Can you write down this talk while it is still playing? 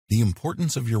The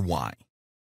importance of your why.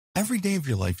 Every day of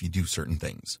your life, you do certain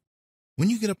things. When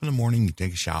you get up in the morning, you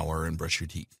take a shower and brush your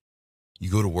teeth.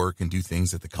 You go to work and do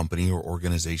things that the company or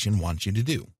organization wants you to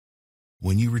do.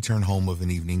 When you return home of an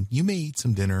evening, you may eat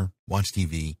some dinner, watch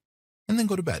TV, and then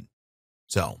go to bed.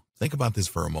 So, think about this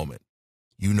for a moment.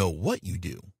 You know what you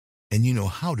do, and you know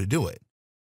how to do it.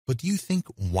 But do you think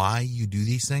why you do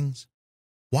these things?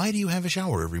 Why do you have a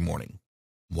shower every morning?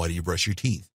 Why do you brush your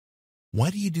teeth? Why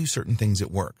do you do certain things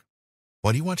at work?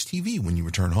 Why do you watch TV when you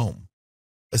return home?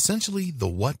 Essentially, the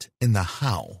what and the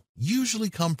how usually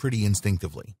come pretty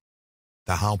instinctively.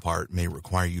 The how part may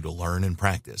require you to learn and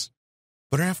practice,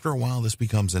 but after a while this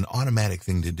becomes an automatic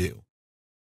thing to do.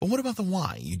 But what about the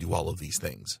why you do all of these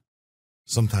things?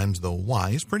 Sometimes the why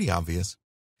is pretty obvious.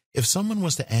 If someone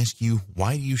was to ask you,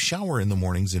 why do you shower in the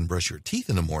mornings and brush your teeth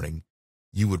in the morning,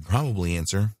 you would probably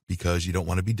answer, because you don't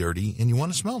want to be dirty and you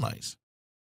want to smell nice.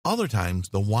 Other times,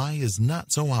 the why is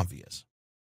not so obvious.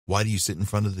 Why do you sit in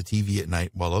front of the TV at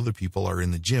night while other people are in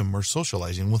the gym or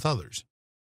socializing with others?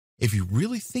 If you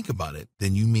really think about it,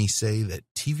 then you may say that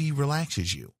TV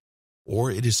relaxes you,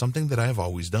 or it is something that I have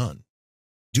always done.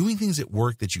 Doing things at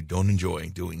work that you don't enjoy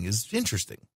doing is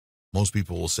interesting. Most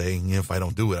people will say, if I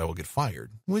don't do it, I will get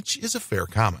fired, which is a fair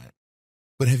comment.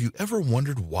 But have you ever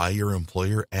wondered why your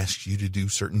employer asks you to do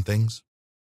certain things?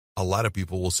 A lot of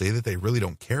people will say that they really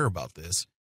don't care about this,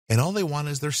 and all they want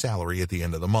is their salary at the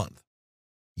end of the month.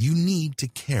 You need to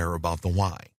care about the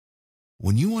why.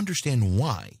 When you understand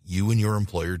why you and your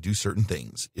employer do certain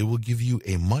things, it will give you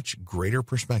a much greater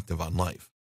perspective on life.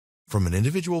 From an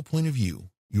individual point of view,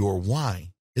 your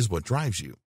why is what drives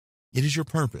you. It is your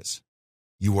purpose.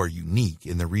 You are unique,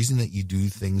 and the reason that you do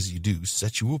things you do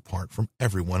sets you apart from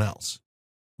everyone else.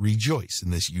 Rejoice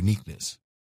in this uniqueness.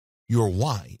 Your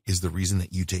why is the reason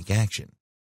that you take action.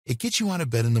 It gets you out of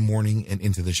bed in the morning and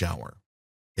into the shower.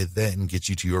 It then gets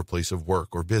you to your place of work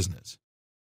or business.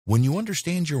 When you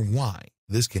understand your why,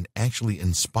 this can actually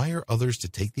inspire others to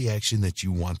take the action that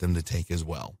you want them to take as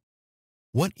well.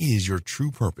 What is your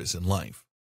true purpose in life?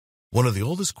 One of the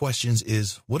oldest questions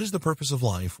is, what is the purpose of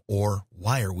life, or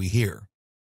why are we here?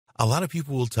 A lot of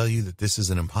people will tell you that this is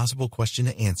an impossible question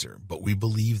to answer, but we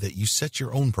believe that you set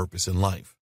your own purpose in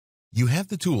life. You have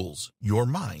the tools, your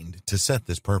mind, to set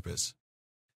this purpose.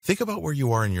 Think about where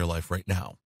you are in your life right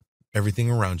now.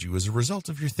 Everything around you is a result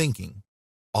of your thinking.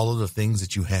 All of the things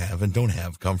that you have and don't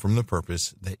have come from the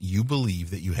purpose that you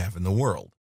believe that you have in the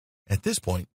world. At this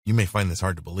point, you may find this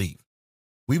hard to believe.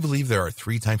 We believe there are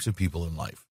 3 types of people in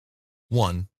life.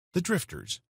 1, the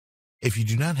drifters. If you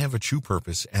do not have a true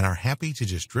purpose and are happy to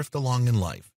just drift along in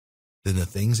life, then the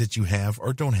things that you have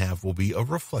or don't have will be a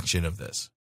reflection of this.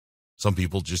 Some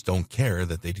people just don't care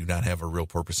that they do not have a real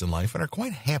purpose in life and are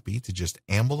quite happy to just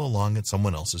amble along at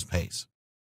someone else's pace.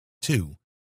 2,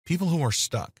 people who are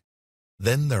stuck.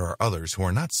 Then there are others who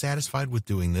are not satisfied with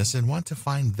doing this and want to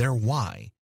find their why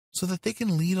so that they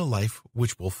can lead a life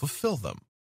which will fulfill them.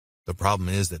 The problem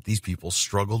is that these people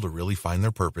struggle to really find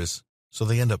their purpose, so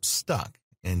they end up stuck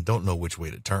and don't know which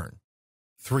way to turn.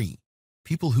 3,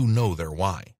 people who know their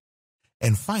why.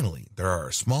 And finally, there are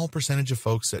a small percentage of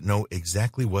folks that know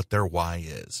exactly what their why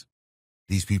is.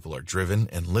 These people are driven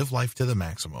and live life to the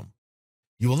maximum.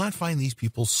 You will not find these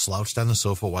people slouched on the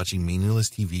sofa watching meaningless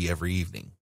TV every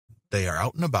evening. They are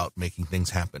out and about making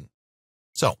things happen.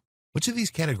 So, which of these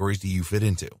categories do you fit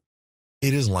into?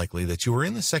 It is likely that you are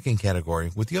in the second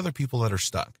category with the other people that are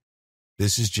stuck.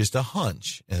 This is just a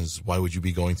hunch, as why would you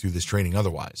be going through this training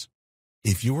otherwise?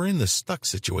 If you are in the stuck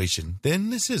situation, then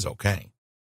this is okay.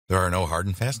 There are no hard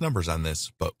and fast numbers on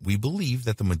this, but we believe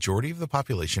that the majority of the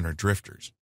population are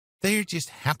drifters. They are just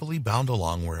happily bound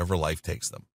along wherever life takes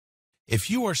them. If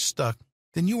you are stuck,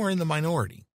 then you are in the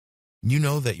minority. You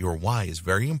know that your why is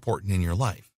very important in your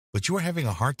life, but you are having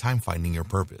a hard time finding your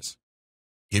purpose.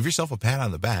 Give yourself a pat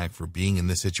on the back for being in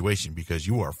this situation because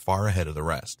you are far ahead of the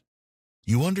rest.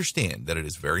 You understand that it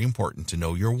is very important to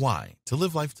know your why to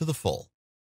live life to the full.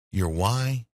 Your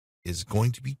why is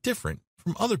going to be different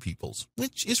from other people's,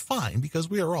 which is fine because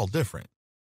we are all different.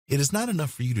 It is not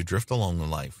enough for you to drift along in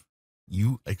life.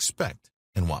 You expect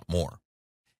and want more.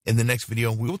 In the next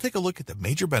video, we will take a look at the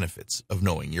major benefits of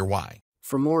knowing your why.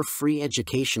 For more free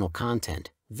educational content,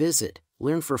 visit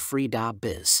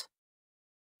learnforfree.biz.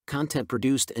 Content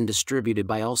produced and distributed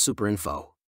by AllSuperInfo.